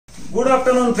Good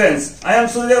afternoon friends, I am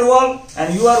Surya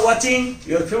and you are watching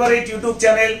your favorite YouTube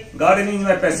channel Gardening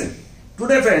My Passion.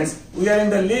 Today friends, we are in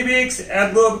the Leibigs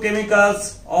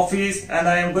Agrochemicals office and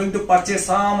I am going to purchase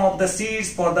some of the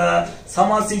seeds for the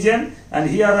summer season, and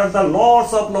here are the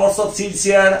lots of seeds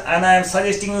here, and I am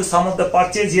suggesting you some of the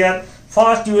purchase here.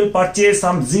 First you will purchase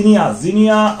some zinnia.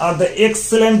 Zinnia are the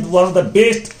excellent, one of the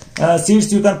best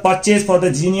seeds you can purchase for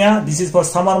the zinnia. This is for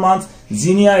summer months.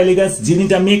 Zinnia elegans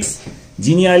Zenita mix,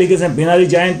 Zinnia elegans and Benari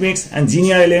giant mix, and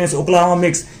Zinnia elegans Oklahoma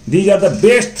mix. These are the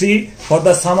best three for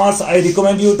the summers. I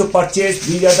recommend you to purchase.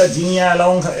 These are the Zinnia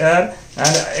along here,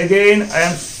 and again I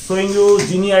am showing you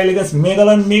Zinnia elegans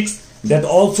Megalon mix that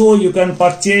also you can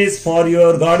purchase for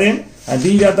your garden, and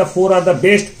these are the four are the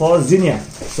best for zinnia.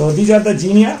 So these are the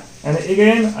zinnia. And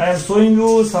again, I am showing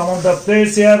you some of the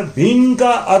plants here.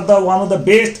 Vinca are the one of the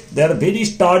best. They are very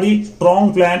sturdy,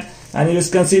 strong plant. And you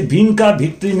can see Vinca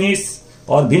Victory Mix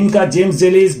or Vinca James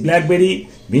Jellies Blackberry,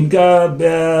 Vinca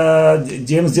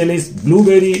James Jellies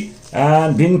Blueberry,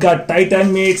 and Vinca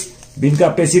Titan Mix,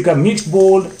 Vinca Pesica Mixed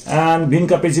Bold, and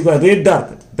Vinca Pesica Red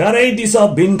Dark. Varieties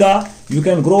of Vinca you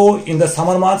can grow in the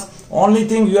summer months. Only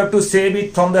thing, you have to save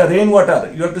it from the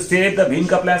rainwater. You have to save the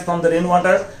Vinca plants from the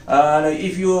rainwater.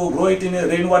 If you grow it in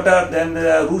rainwater, then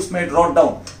the roots may rot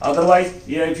down. Otherwise,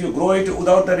 if you grow it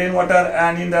without the rainwater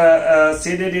and in the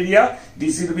shaded area,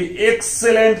 this will be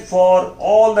excellent for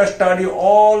all the study,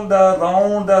 all the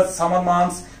round the summer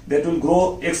months. That will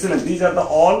grow excellent. These are the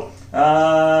all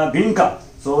Vinca.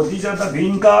 So these are the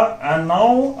Vinca, and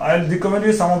now I will recommend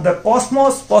you some of the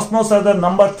Cosmos. Cosmos are the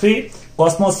number 3.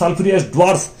 Cosmos sulphureous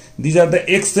dwarf. These are the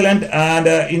excellent, and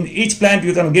in each plant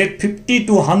you can get 50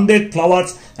 to 100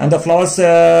 flowers, and the flowers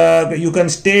you can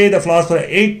stay the flowers for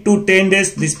 8 to 10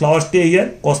 days. These flowers stay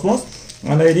here, Cosmos,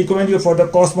 and I recommend you for the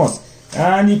Cosmos.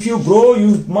 And if you grow,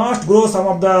 you must grow some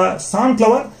of the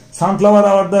sunflower. Sunflower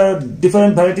are the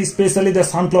different varieties, especially the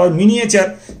sunflower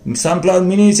miniature. Sunflower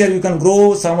miniature you can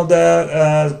grow. Some of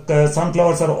the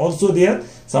sunflowers are also there.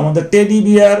 Some of the teddy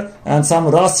bear and some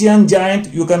Russian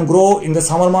giant you can grow in the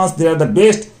summer months. They are the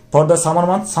best for the summer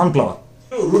months. Sunflower.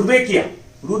 Rudbeckia.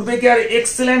 Rudbeckia are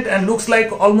excellent and looks like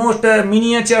almost a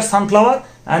miniature sunflower.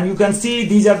 And you can see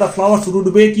these are the flowers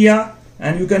Rudbeckia,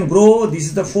 and you can grow. This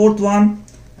is the 4th one.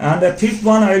 And the 5th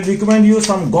one, I will recommend you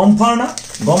some Gompharna.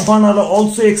 Gompharna are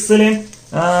also excellent.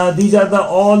 These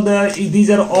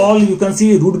are all you can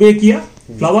see Rudbeckia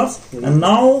flowers. And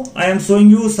now I am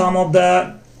showing you some of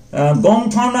the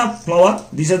Gompharna flower.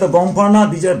 These are the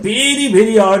Gompharna. These are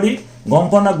very hardy.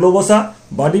 Gompharna globosa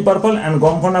body purple and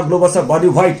Gompharna globosa body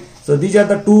white. So these are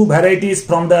the two varieties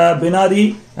from the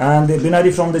Benari, and the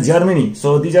Benari from the Germany.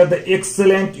 So these are the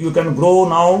excellent you can grow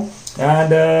now.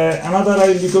 And another I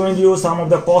will recommend you some of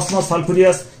the Cosmos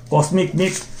sulphureous cosmic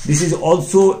mix. This is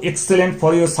also excellent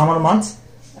for your summer months.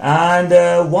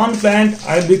 And one plant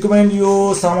I will recommend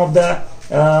you some of the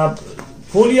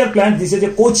foliar plant. This is a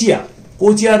Kochia.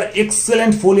 Kochia are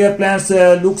excellent foliar plants,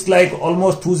 looks like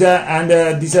almost thuja,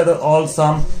 and these are all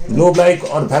some globe-like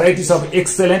or varieties of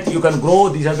excellent you can grow.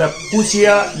 These are the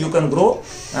Kochia you can grow,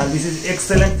 and this is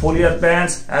excellent foliar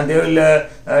plants, and they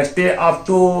will stay up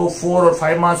to 4 or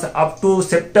 5 months, up to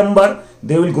September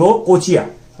they will grow Kochia.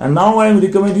 And now I will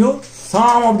recommend you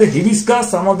some of the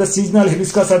hibiscus. Some of the seasonal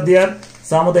hibiscus are there.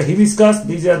 Some of the hibiscus,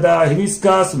 these are the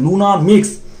hibiscus Luna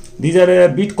mix. These are a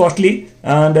bit costly,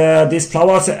 and these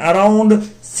flowers are around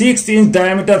 6-inch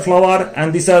diameter flower,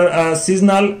 and these are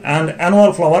seasonal and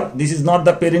annual flower. This is not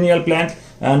the perennial plant,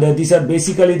 and these are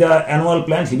basically the annual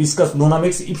plant Hibiscus Luna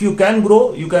mix. If you can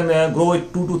grow, you can grow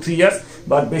it 2 to 3 years,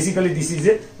 but basically this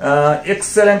is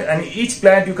excellent, and each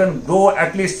plant you can grow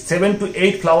at least 7 to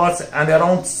 8 flowers and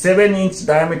around 7-inch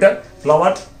diameter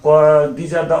flower.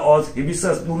 These are the all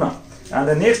Hibiscus Luna. And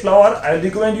the next flower I will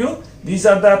recommend you, these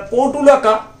are the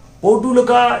Portulaca.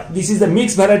 Portulaca, this is the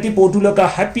mixed variety Portulaca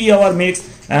happy hour mix,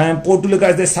 and Portulaca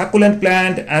is the succulent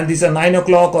plant, and this is a 9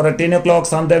 o'clock or a 10 o'clock.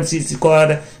 Sometimes it's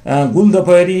called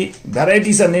Guldapari.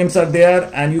 Varieties and names are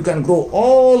there, and you can grow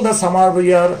all the summer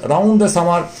year, round the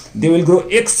summer. They will grow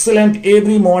excellent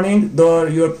every morning.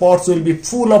 Your pots will be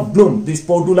full of bloom. This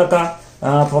Portulaca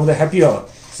from the happy hour.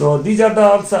 So these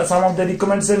are some of the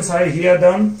recommendations I here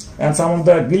done, and some of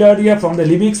the Gilardia from the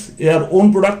Leibigs, their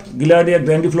own product, Gilardia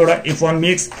grandiflora F1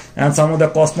 mix, and some of the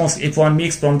Cosmos F1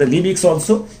 mix from the Leibigs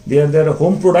also. They are their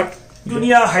home product.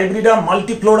 Petunia hybrida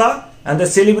multiflora and the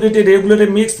celebrated regular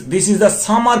mix. This is the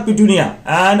summer petunia,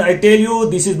 and I tell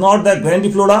you this is not the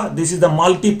grandiflora. This is the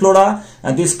multiflora,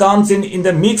 and this comes in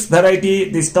the mixed variety.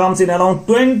 This comes in around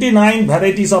 29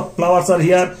 varieties of flowers are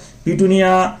here.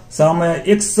 Petunia, some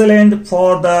excellent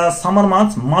for the summer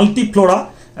months, multiflora,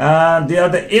 They are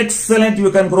the excellent. You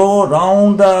can grow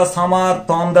round the summer.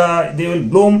 They will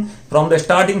bloom from the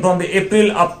starting from the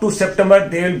April up to September.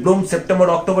 They will bloom September,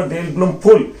 October. They will bloom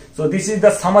full. So this is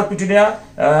the summer petunia.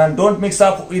 Don't mix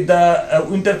up with the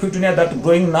winter petunia that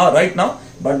growing now right now.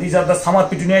 But these are the summer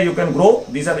petunia you can grow.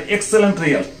 These are excellent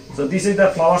real. So this is the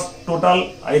flowers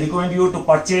total. I recommend you to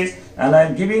purchase, and I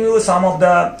am giving you some of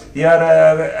the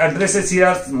addresses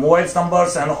here, mobile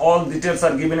numbers, and all details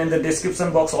are given in the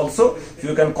description box also.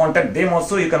 You can contact them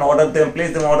also. You can order them,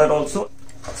 place them order also.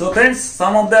 So friends,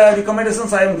 some of the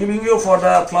recommendations I am giving you for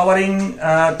the flowering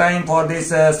time for this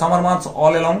summer months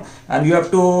all along, and you have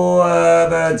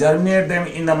to germinate them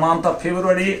in the month of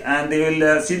February, and they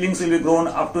will seedlings will be grown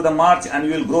up to the March, and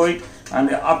you will grow it and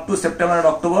up to September and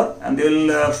October, and they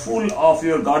will full of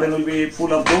your garden will be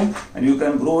full of bloom, and you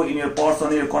can grow in your pots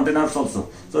on your containers also.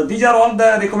 So these are all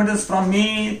the recommendations from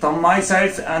me, from my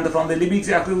sides, and from the Leibigs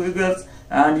Agrochemicals.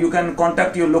 And you can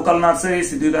contact your local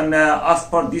nurseries. You can ask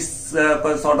for this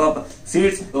sort of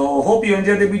seeds. So hope you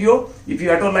enjoyed the video. If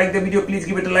you at all like the video, please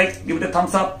give it a like, give it a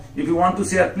thumbs up. If you want to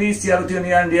share, please share with your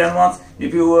near and dear ones.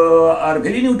 If you are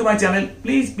very new to my channel,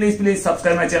 please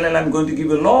subscribe my channel. I'm going to give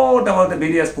you a lot about the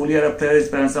various foliar affairs,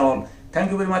 plants and all.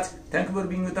 Thank you very much. Thank you for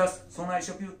being with us. So nice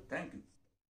of you. Thank you.